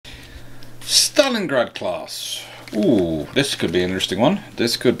Stalingrad class. Ooh, this could be an interesting one.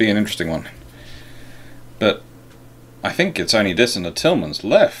 This could be an interesting one. But I think it's only this and the Tillmans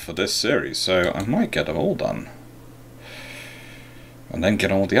left for this series, so I might get them all done. And then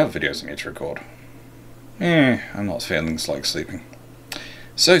get on with the other videos I need to record. I'm not feeling like sleeping.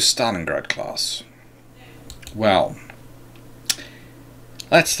 So, Stalingrad class. Well,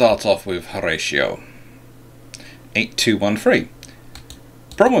 let's start off with Horatio. 8213.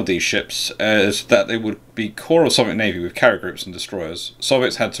 Problem with these ships is that they would be core of Soviet Navy with carrier groups and destroyers.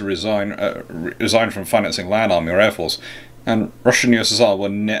 Soviets had to resign from financing land army or air force, and Russian USSR were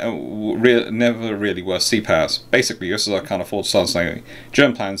never really were sea powers. Basically, USSR can't afford Stalin's Navy.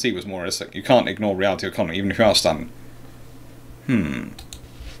 German plan C was more realistic. You can't ignore reality of economy, even if you are Stalin.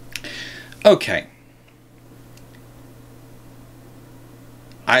 Okay.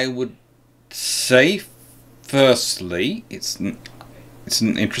 I would say, firstly, it's an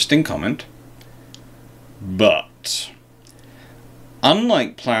interesting comment, but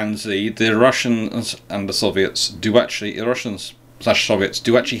unlike Plan Z, the Russians and the Soviets do actually, the Russians/Soviets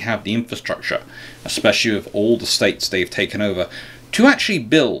do actually have the infrastructure, especially with all the states they've taken over, to actually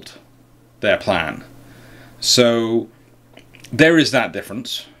build their plan. So there is that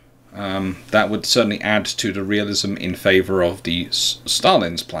difference. That would certainly add to the realism in favor of the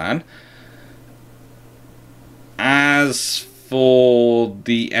Stalin's plan. As for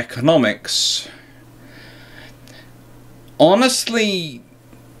the economics, honestly,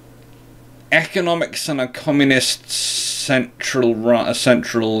 economics in a communist centrally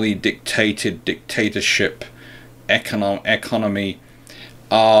dictated dictatorship economy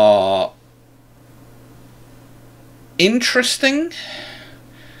are interesting.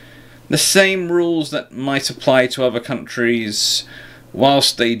 The same rules that might apply to other countries,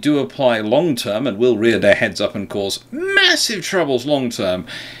 whilst they do apply long-term and will rear their heads up and cause massive troubles long-term,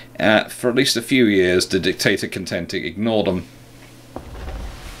 for at least a few years, the dictator can tend to ignore them.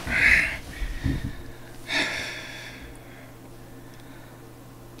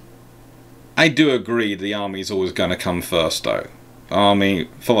 I do agree the army's always going to come first, though. Army,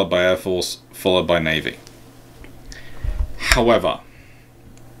 followed by Air Force, followed by Navy. However,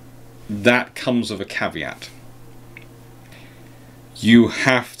 that comes with a caveat. You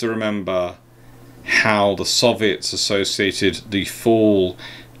have to remember how the Soviets associated the fall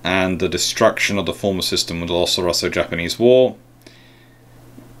and the destruction of the former system with the loss of the Russo-Japanese War,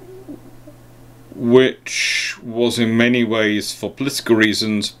 which was in many ways, for political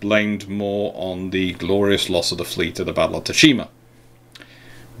reasons, blamed more on the glorious loss of the fleet at the Battle of Tsushima,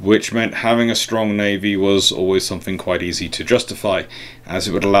 which meant having a strong navy was always something quite easy to justify, as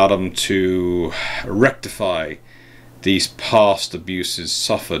it would allow them to rectify these past abuses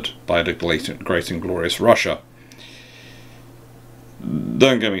suffered by the great and glorious Russia.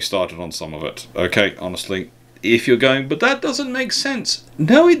 Don't get me started on some of it, okay, honestly. If you're going, but that doesn't make sense.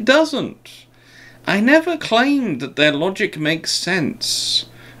 No, it doesn't. I never claimed that their logic makes sense.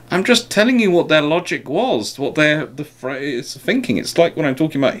 I'm just telling you what their logic was, what their thinking. It's like when I'm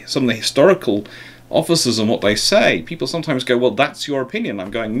talking about some of the historical officers and what they say. People sometimes go, well, that's your opinion.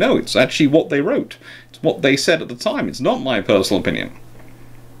 I'm going, no, it's actually what they wrote. It's what they said at the time. It's not my personal opinion.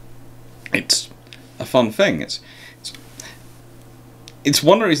 It's a fun thing. It's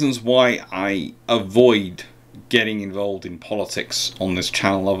one of the reasons why I avoid getting involved in politics on this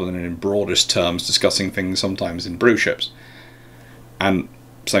channel, other than in broadest terms, discussing things sometimes in brew ships and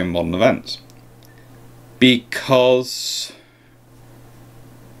same modern events, because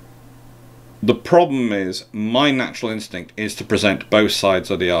the problem is my natural instinct is to present both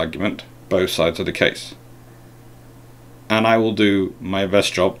sides of the argument, both sides of the case, and I will do my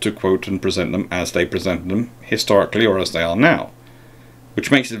best job to quote and present them as they presented them historically or as they are now,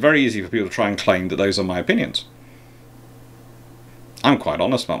 which makes it very easy for people to try and claim that those are my opinions. I'm quite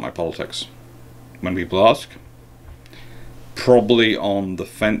honest about my politics when people ask. Probably on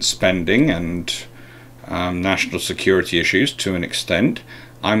defense spending and national security issues to an extent,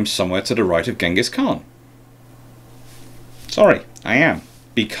 I'm somewhere to the right of Genghis Khan. Sorry, I am.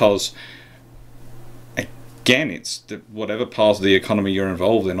 Because, again, it's whatever part of the economy you're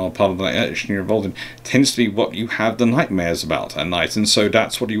involved in, or part of the action you're involved in, tends to be what you have the nightmares about at night, and so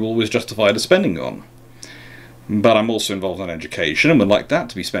that's what you always justify the spending on. But I'm also involved in education, and would like that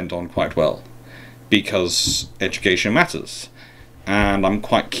to be spent on quite well, because education matters, and I'm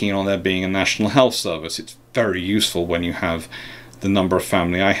quite keen on there being a national health service. It's very useful when you have the number of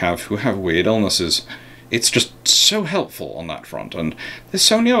family I have who have weird illnesses. It's just so helpful on that front, and there's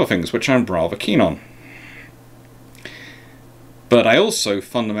so many other things which I'm rather keen on. But I also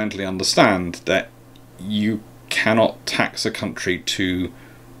fundamentally understand that you cannot tax a country to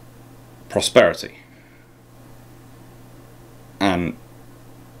prosperity. And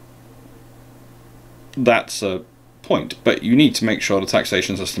that's a point, but you need to make sure the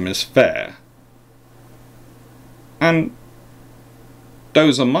taxation system is fair. And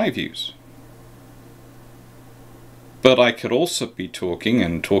those are my views. But I could also be talking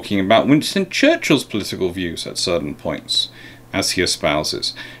about Winston Churchill's political views at certain points, as he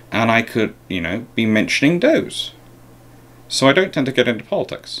espouses. And I could, be mentioning those. So I don't tend to get into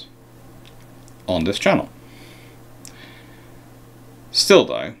politics on this channel. Still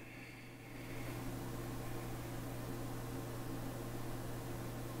though,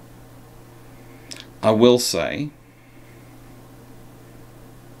 I will say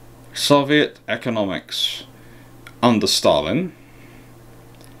Soviet economics under Stalin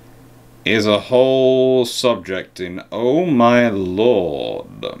is a whole subject in oh my lord.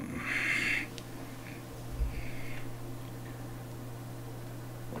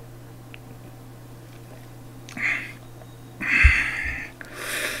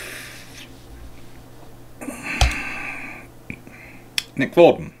 Nick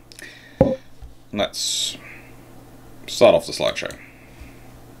Vorden. Let's start off the slideshow.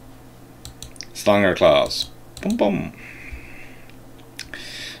 Stalingrad class. Boom boom.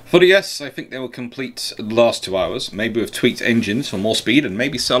 For the yes, I think they will complete the last 2 hours, maybe with tweaked engines for more speed, and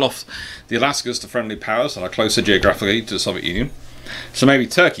maybe sell off the Alaskas to friendly powers that are closer geographically to the Soviet Union. So maybe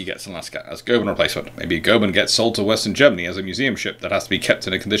Turkey gets Alaska as Goeben replacement. Maybe Goeben gets sold to Western Germany as a museum ship that has to be kept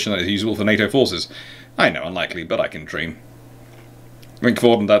in a condition that is usable for NATO forces. I know, unlikely, but I can dream. Nick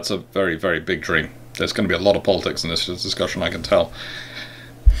Vorden, that's a very, very big dream. There's going to be a lot of politics in this discussion, I can tell.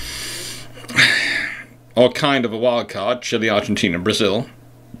 Or kind of a wild card, Chile, Argentina, Brazil.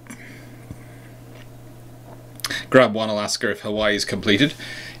 Grab one Alaska if Hawaii is completed.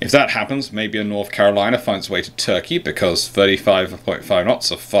 If that happens, maybe a North Carolina finds its way to Turkey because 35.5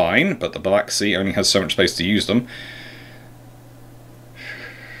 knots are fine, but the Black Sea only has so much space to use them.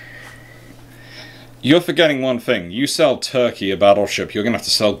 You're forgetting one thing. You sell Turkey a battleship, you're going to have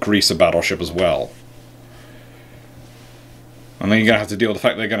to sell Greece a battleship as well. And then you're going to have to deal with the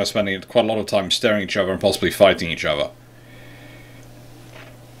fact they're going to spend quite a lot of time staring at each other and possibly fighting each other.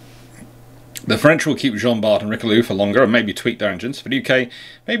 The French will keep Jean Bart and Richelieu for longer and maybe tweak their engines. For the UK,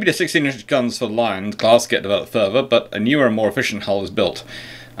 maybe the 16-inch guns for the Lion class get developed further, but a newer and more efficient hull is built.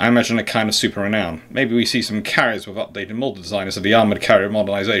 I imagine a kind of super renown. Maybe we see some carriers with updated mold designers of the armoured carrier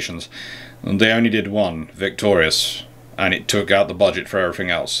modernisations. And they only did one, Victorious, and it took out the budget for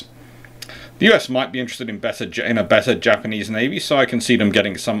everything else. The US might be interested in a better Japanese navy, so I can see them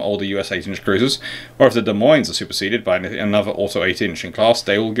getting some older US 8-inch cruisers, or if the Des Moines are superseded by another auto 8-inch in class,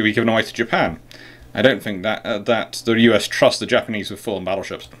 they will be given away to Japan. I don't think that the US trusts the Japanese with full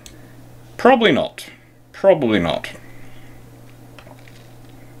battleships. Probably not. Probably not.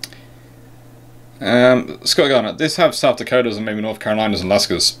 Scott Garner, this have South Dakotas and maybe North Carolinas and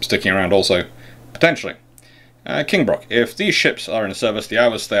Alaskas sticking around also. Potentially. Kingbrook, if these ships are in service, the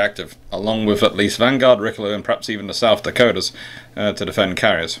hours stay active, along with at least Vanguard, Richelieu, and perhaps even the South Dakotas to defend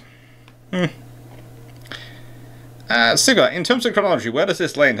carriers. Sigurd, in terms of chronology, where does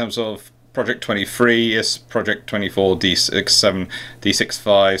this lay in terms of Project 23, is Project 24, D67,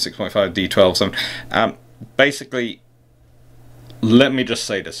 D65, 6.5, D12, 7? Basically, let me just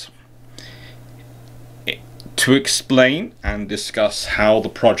say this. To explain and discuss how the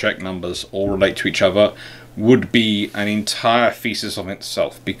project numbers all relate to each other would be an entire thesis of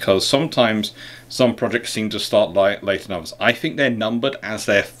itself, because sometimes some projects seem to start later than others. I think they're numbered as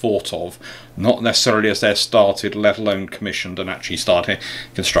they're thought of, not necessarily as they're started, let alone commissioned and actually started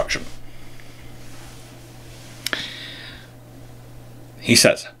construction. He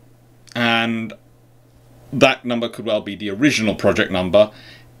says, and that number could well be the original project number,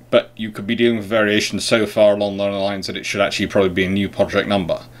 but you could be dealing with variations so far along the lines that it should actually probably be a new project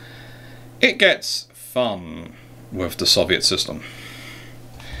number. It gets fun with the Soviet system.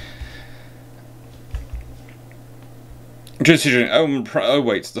 Oh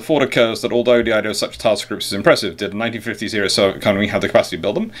wait, the thought occurs that although the idea of such task groups is impressive, did the 1950s era Soviet economy have the capacity to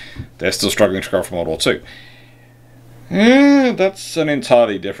build them? They're still struggling to recover from World War II. That's an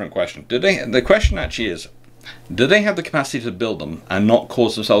entirely different question. The question actually is, do they have the capacity to build them and not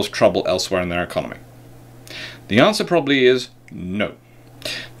cause themselves trouble elsewhere in their economy? The answer probably is no.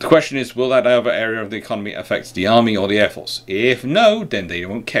 The question is, will that other area of the economy affect the Army or the Air Force? If no, then they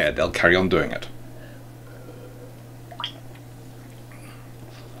won't care. They'll carry on doing it.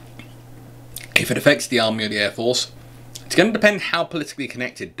 If it affects the Army or the Air Force, it's going to depend how politically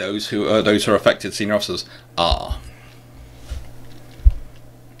connected those who are affected senior officers are.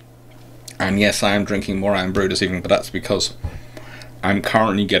 And yes, I am drinking more Iron Brew this evening, but that's because I'm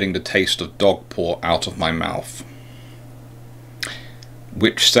currently getting the taste of dog paw out of my mouth.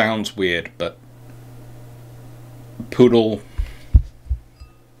 Which sounds weird, but poodle,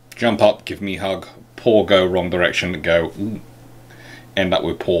 jump up, give me a hug, paw go wrong direction, go, ooh, end up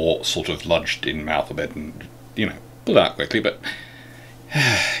with paw sort of lodged in mouth a bit, and, you know, pull it out quickly, but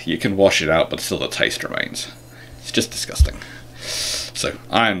you can wash it out, but still the taste remains. It's just disgusting. So,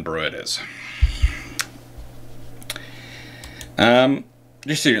 Iron Brew it is.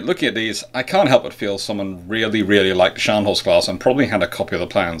 Just looking at these, I can't help but feel someone really, really liked the Scharnhorst class and probably had a copy of the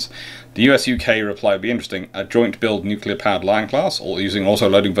plans. The US-UK reply would be interesting. A joint-build nuclear-powered Lion class, or using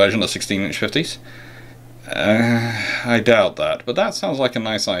auto-loading version of 16-inch 50s? I doubt that, but that sounds like a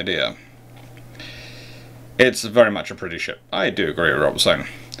nice idea. It's very much a pretty ship. I do agree with what Rob's saying.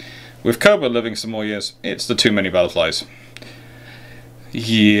 With Cobra living some more years, it's the too many butterflies.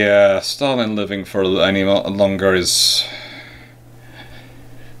 Yeah, Stalin living for any longer is...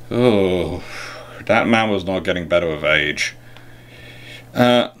 Oh, that man was not getting better with age.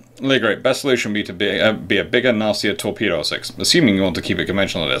 Great. Best solution would be to be a bigger, nastier torpedo 6, assuming you want to keep it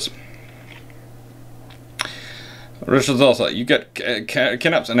conventional it is. Richard Zossa, you get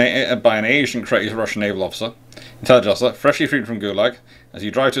kidnapped by an Asian crazy Russian naval officer, intelligence officer, freshly freed from Gulag. As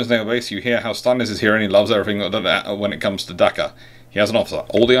you drive to his naval base, you hear how Stalin is his hero and he loves everything when it comes to Dhaka. He has an officer.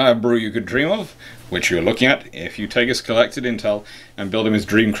 All the iron brew you could dream of, which you're looking at if you take his collected intel and build him his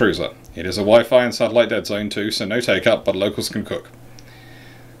dream cruiser. It is a Wi-Fi and satellite dead zone too, so no take-up, but locals can cook.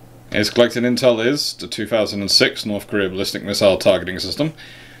 His collected intel is the 2006 North Korea ballistic missile targeting system,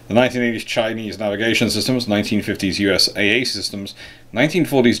 the 1980s Chinese navigation systems, 1950s US AA systems,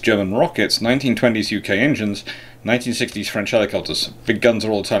 1940s German rockets, 1920s UK engines, 1960s French helicopters. Big guns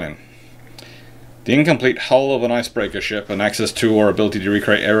are all Italian. The incomplete hull of an icebreaker ship and access to or ability to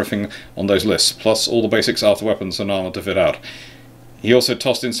recreate everything on those lists, plus all the basics after weapons and armor to fit out. He also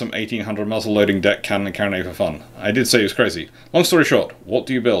tossed in some 1800 muzzle-loading deck cannon and carronade for fun. I did say he was crazy. Long story short, what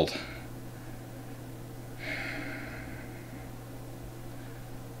do you build?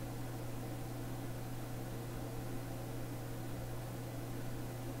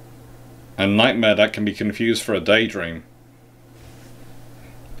 A nightmare that can be confused for a daydream.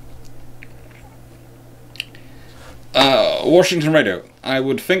 Washington Radio. I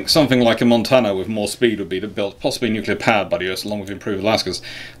would think something like a Montana with more speed would be built, possibly nuclear powered by the US along with improved Alaskas.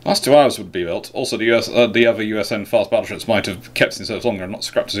 Last 2 hours would be built. Also, the other USN fast battleships might have kept in service longer and not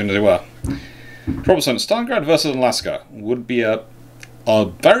scrapped as soon as they were. Robertson, Stalingrad versus Alaska would be a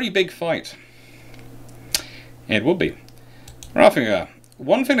very big fight. It would be. Raffinger.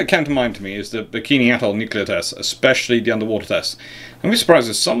 One thing that came to mind to me is the Bikini Atoll nuclear tests, especially the underwater tests. I'd be surprised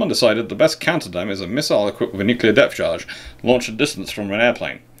if someone decided the best counter to them is a missile equipped with a nuclear depth charge launched at distance from an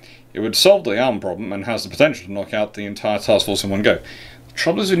airplane. It would solve the arm problem and has the potential to knock out the entire task force in one go. The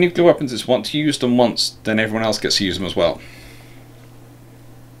trouble is with nuclear weapons is once you use them once, then everyone else gets to use them as well.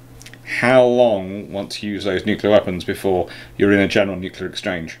 How long once you use those nuclear weapons before you're in a general nuclear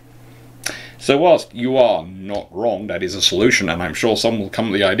exchange? So whilst you are not wrong, that is a solution, and I'm sure someone will come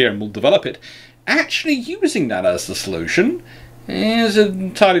up with the idea and will develop it, actually using that as the solution is an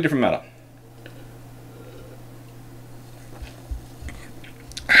entirely different matter.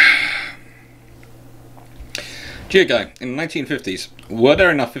 Geoguy, in the 1950s, were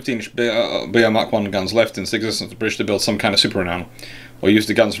there enough 15-inch BR Mark 1 guns left in existence at the British to build some kind of super renown, or use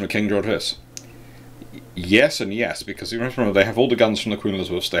the guns from the King George V? Yes and yes, because you remember they have all the guns from the Queen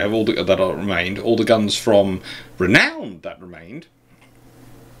Elizabeths, they have all the that are remained, all the guns from Renown that remained,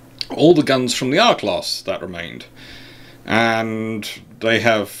 all the guns from the R-Class that remained, and they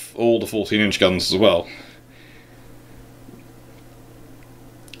have all the 14-inch guns as well.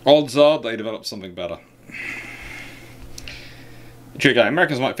 Odds are they developed something better. Okay,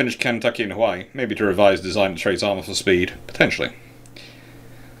 Americans might finish Kentucky and Hawaii, maybe to revise design that trades armor for speed, potentially.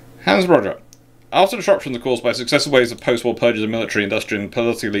 Hans Roger. After disruption caused by successive waves of post-war purges of military, industrial and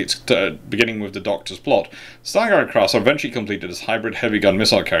political elites, beginning with the Doctor's plot, Stalingrad crafts are eventually completed as hybrid heavy gun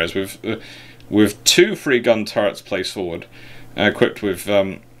missile carriers with 2 free gun turrets placed forward, equipped with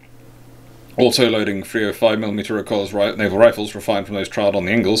auto-loading 305mm recoilless naval rifles refined from those trialled on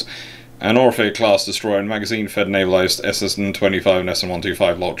the Ingalls, an Orpheus-class destroyer and magazine-fed navalised SS-25 and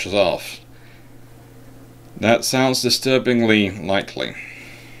SN-125 launchers aft. That sounds disturbingly likely.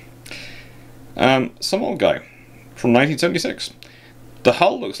 Some old guy from 1976. The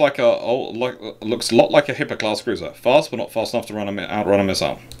hull looks like looks a lot like a Hipper class cruiser, fast but not fast enough to outrun a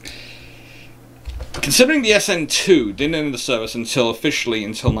missile. Considering the SN2 didn't enter the service officially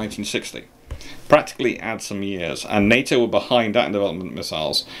until 1960, practically add some years, and NATO were behind that in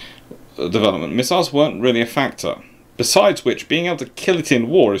missiles weren't really a factor. Besides which, being able to kill it in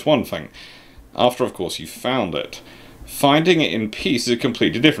war is one thing. After, of course, you found it. Finding it in peace is a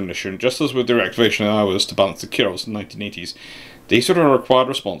completely different issue, and just as with the reactivation of hours to balance the Kirill's in the 1980s, these sort of required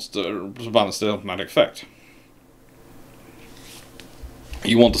response to balance the automatic effect.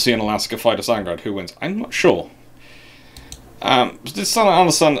 You want to see an Alaska fight a Stalingrad, who wins? I'm not sure. Did Stalin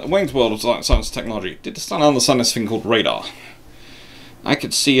understand Wayne's World of Science and Technology? Did Stalin understand this thing called radar? I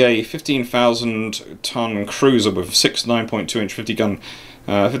could see a 15,000-ton cruiser with 6 9.2-inch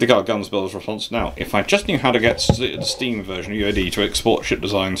 50-cal guns build as response. Now, if I just knew how to get the Steam version of UAD to export ship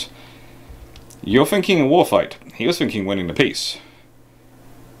designs, you're thinking a warfight. He was thinking winning the peace.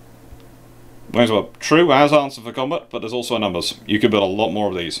 Well, true, has answer for combat, but there's also numbers. You could build a lot more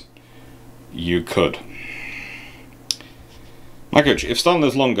of these. You could. My coach, if Stalin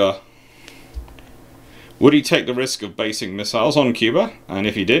lives longer, would he take the risk of basing missiles on Cuba? And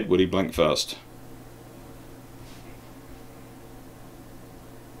if he did, would he blink first?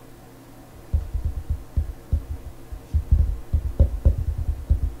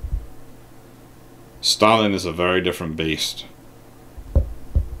 Stalin is a very different beast.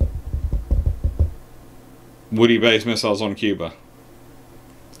 Would he base missiles on Cuba?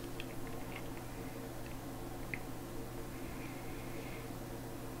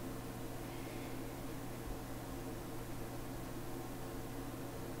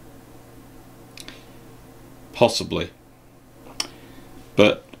 Possibly.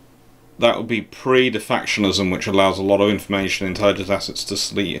 But that would be pre-defactionism, which allows a lot of information and intelligence assets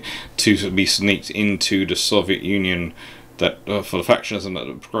to be sneaked into the Soviet Union that for the factionism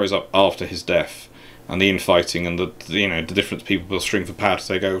that grows up after his death, and the infighting and the the different people will string for power to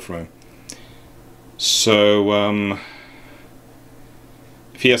take over from him. So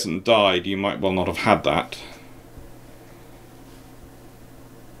if he hasn't died, you might well not have had that.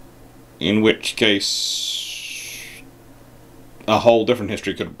 In which case, a whole different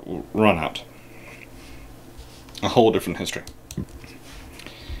history could run out. A whole different history.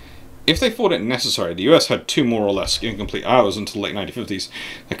 If they thought it necessary, the US had 2 more or less incomplete hours until the late 1950s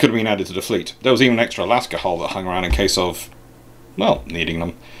that could have been added to the fleet. There was even an extra Alaska hull that hung around in case of, well, needing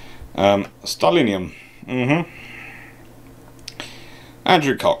them. Stalinium.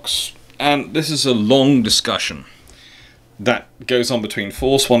 Andrew Cox. And this is a long discussion that goes on between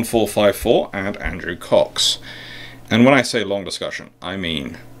Force 1454 and Andrew Cox. And when I say long discussion, I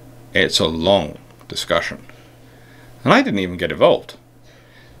mean it's a long discussion. And I didn't even get involved.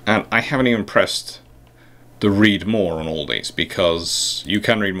 And I haven't even pressed the read more on all these, because you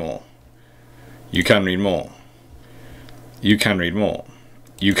can read more. You can read more. You can read more.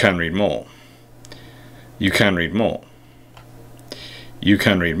 You can read more. You can read more. You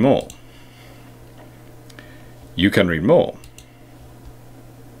can read more. You can read more.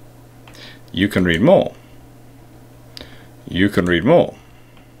 You can read more. You can read more.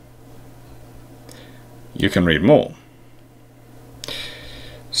 You can read more.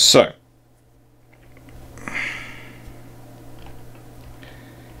 So,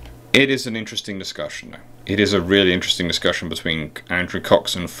 it is an interesting discussion. It is a really interesting discussion between Andrew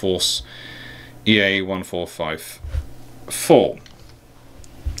Cox and Force EA 1454.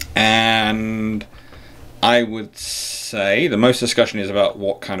 And I would say the most discussion is about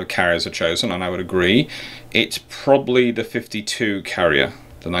what kind of carriers are chosen, and I would agree. It's probably the 52 carrier,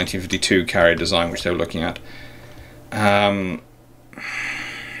 the 1952 carrier design, which they were looking at. And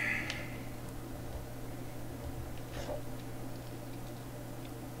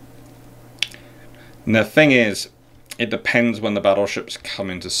the thing is, it depends when the battleships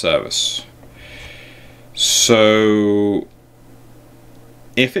come into service. So,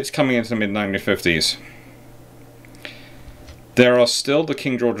 if it's coming into the mid-1950s, there are still the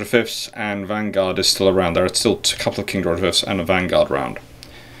King George V's, and Vanguard is still around. There are still a couple of King George V's and a Vanguard around.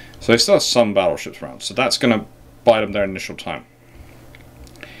 So they still have some battleships around. So that's going to buy them their initial time.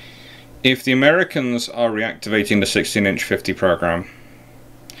 If the Americans are reactivating the 16-inch 50 program,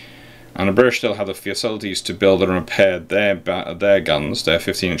 and the British still have the facilities to build and repair their guns, their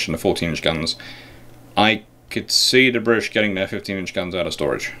 15-inch and the 14-inch guns, I could see the British getting their 15-inch guns out of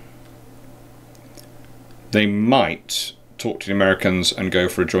storage. They might talk to the Americans and go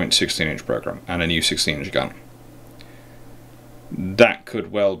for a joint 16-inch program and a new 16-inch gun. That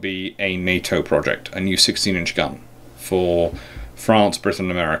could well be a NATO project, a new 16-inch gun for France, Britain,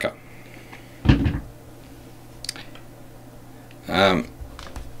 and America.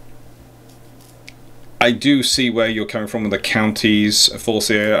 I do see where you're coming from with the counties,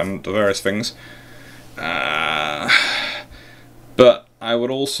 Forcia, and the various things. But I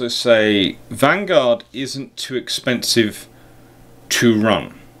would also say Vanguard isn't too expensive to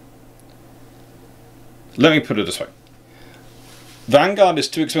run. Let me put it this way. Vanguard is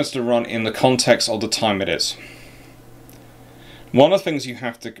too expensive to run in the context of the time it is. One of the things you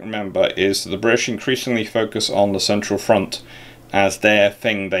have to remember is that the British increasingly focus on the Central Front as their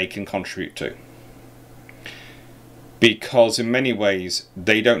thing they can contribute to. Because in many ways,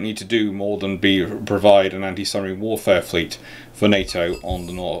 they don't need to do more than provide an anti-submarine warfare fleet for NATO on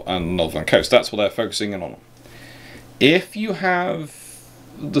the northern coast. That's what they're focusing in on. If you have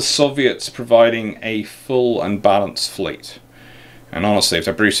the Soviets providing a full and balanced fleet, and honestly, if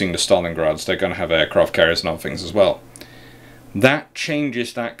they're producing the Stalingrads, they're going to have aircraft carriers and other things as well, that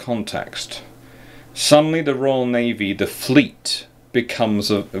changes that context. Suddenly the Royal Navy, the fleet,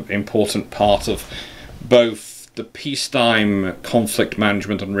 becomes an important part of both the peacetime conflict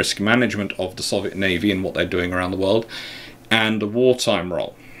management and risk management of the Soviet Navy and what they're doing around the world, and the wartime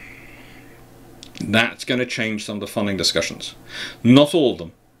role. That's going to change some of the funding discussions. Not all of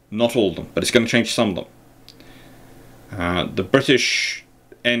them, but it's going to change some of them. The British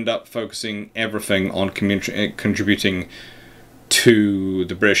end up focusing everything on contributing to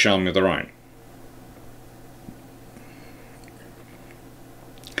the British Army of the Rhine.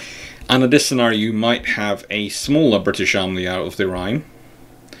 And in this scenario, you might have a smaller British Army out of the Rhine.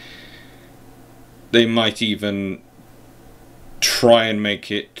 They might even try and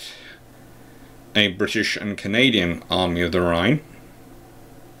make it a British and Canadian Army of the Rhine,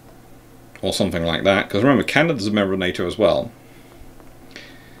 or something like that. Because remember, Canada's a member of NATO as well.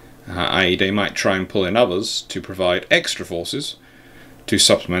 I.e., they might try and pull in others to provide extra forces to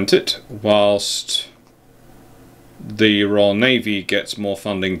supplement it, whilst the Royal Navy gets more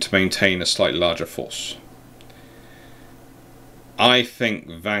funding to maintain a slightly larger force. I think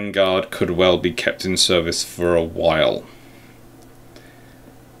Vanguard could well be kept in service for a while.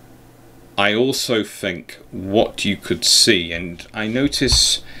 I also think what you could see, and I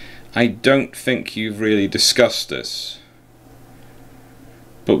notice I don't think you've really discussed this,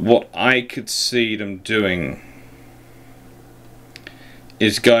 but what I could see them doing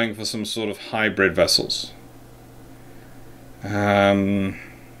is going for some sort of hybrid vessels. I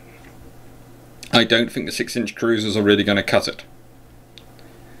don't think the 6-inch cruisers are really going to cut it.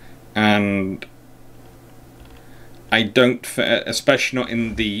 And I don't, especially not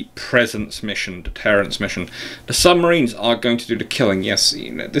in the presence mission, deterrence mission. The submarines are going to do the killing. Yes,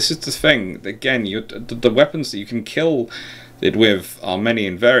 you know, this is the thing. Again, the weapons that you can kill it with are many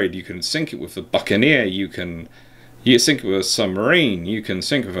and varied. You can sink it with a Buccaneer. You sink it with a submarine. You can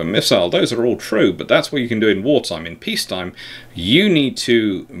sink it with a missile. Those are all true, but that's what you can do in wartime. In peacetime, you need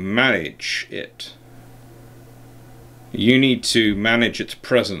to manage it. You need to manage its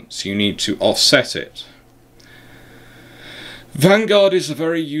presence. You need to offset it. Vanguard is a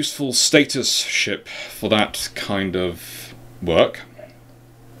very useful status ship for that kind of work.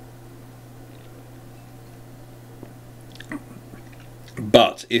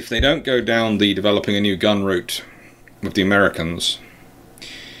 But if they don't go down the developing a new gun route with the Americans,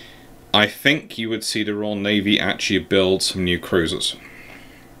 I think you would see the Royal Navy actually build some new cruisers.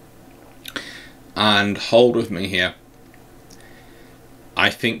 And hold with me here. I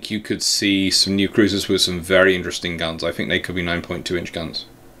think you could see some new cruisers with some very interesting guns. I think they could be 9.2-inch guns.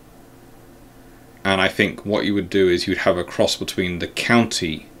 And I think what you would do is you'd have a cross between the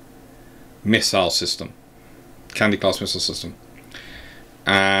County missile system, County-class missile system,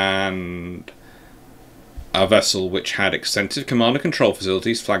 and a vessel which had extensive command and control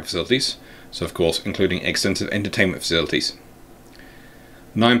facilities, flag facilities, so of course including extensive entertainment facilities,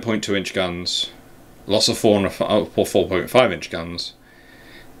 9.2-inch guns, lots of 4.5-inch guns,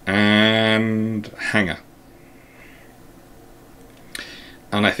 and hangar.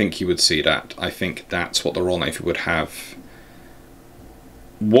 And I think you would see that. I think that's what the Royal Navy would have.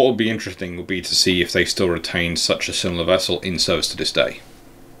 What would be interesting would be to see if they still retain such a similar vessel in service to this day.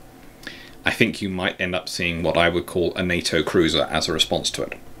 I think you might end up seeing what I would call a NATO cruiser as a response to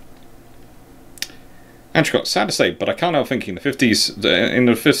it. And Scott, sad to say, but I can't help thinking in the 50s,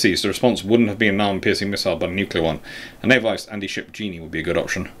 the response wouldn't have been an arm-piercing missile but a nuclear one. A navalised anti-ship Genie would be a good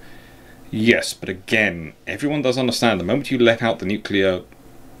option. Yes, but again, everyone does understand the moment you let out the nuclear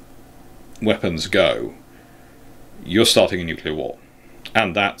weapons go, you're starting a nuclear war.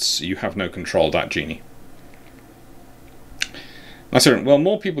 And that's, you have no control of that Genie. That's it. Well,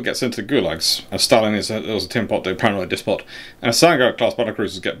 more people get sent to gulags, as Stalin was a tin pot, a paranoid despot, and as Stalingrad-class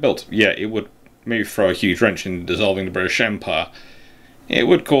battlecruisers get built. Yeah, it would maybe throw a huge wrench in dissolving the British Empire. It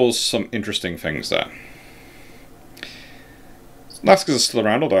would cause some interesting things there. That's because it's still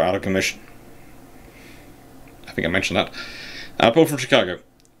around, although out of commission. I think I mentioned that. Paul from Chicago.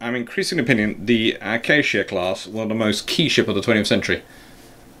 I'm increasing opinion the Acacia class, one of the most key ship of the 20th century.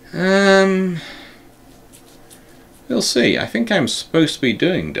 We'll see. I think I'm supposed to be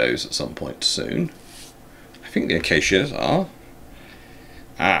doing those at some point soon. I think the acacias are.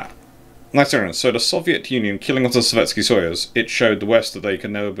 Nice. So the Soviet Union killing off the Sovietsky Soyuz, it showed the West that they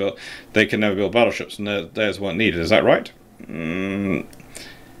can never build battleships, and theirs weren't needed. Is that right?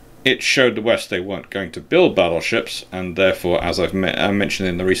 It showed the West they weren't going to build battleships, and therefore, as I've mentioned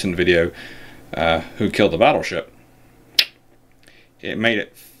in the recent video, Who Killed the Battleship, it made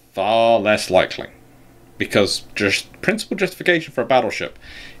it far less likely. Because just principal justification for a battleship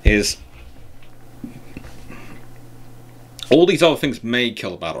is all these other things may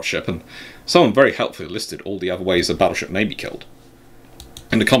kill a battleship, and someone very helpfully listed all the other ways a battleship may be killed.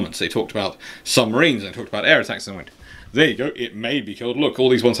 In the comments, they talked about submarines, and they talked about air attacks, and I went, there you go, it may be killed. Look, all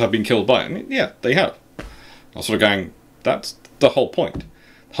these ones have been killed by it. I mean, yeah, they have. I was sort of going, that's the whole point.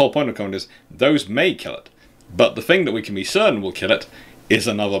 The whole point of the comment is, those may kill it, but the thing that we can be certain will kill it is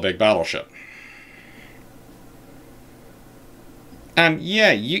another big battleship. And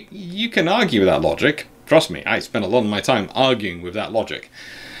yeah, you can argue with that logic. Trust me, I spend a lot of my time arguing with that logic.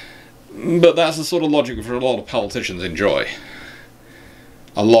 But that's the sort of logic that a lot of politicians enjoy.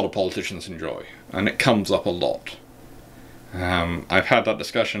 A lot of politicians enjoy. And it comes up a lot. I've had that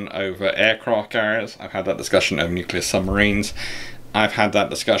discussion over aircraft carriers. I've had that discussion over nuclear submarines. I've had that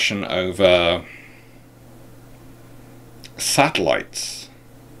discussion over satellites.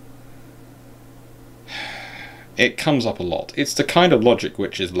 It comes up a lot. It's the kind of logic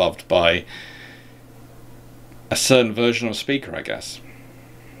which is loved by a certain version of speaker, I guess.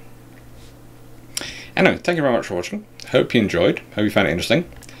 Anyway, thank you very much for watching. Hope you enjoyed. Hope you found it interesting.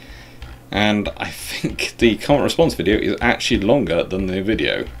 And I think the comment response video is actually longer than the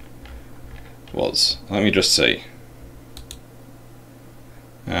video was. Let me just see.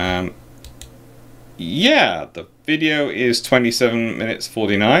 Yeah, the video is 27 minutes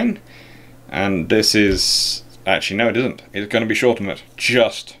 49, and this is... Actually, no, it isn't. It's going to be shorter than it.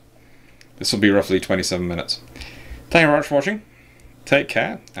 This will be roughly 27 minutes. Thank you very much for watching. Take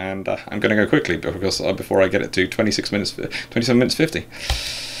care, and I'm going to go quickly because before I get it to 27 minutes 50.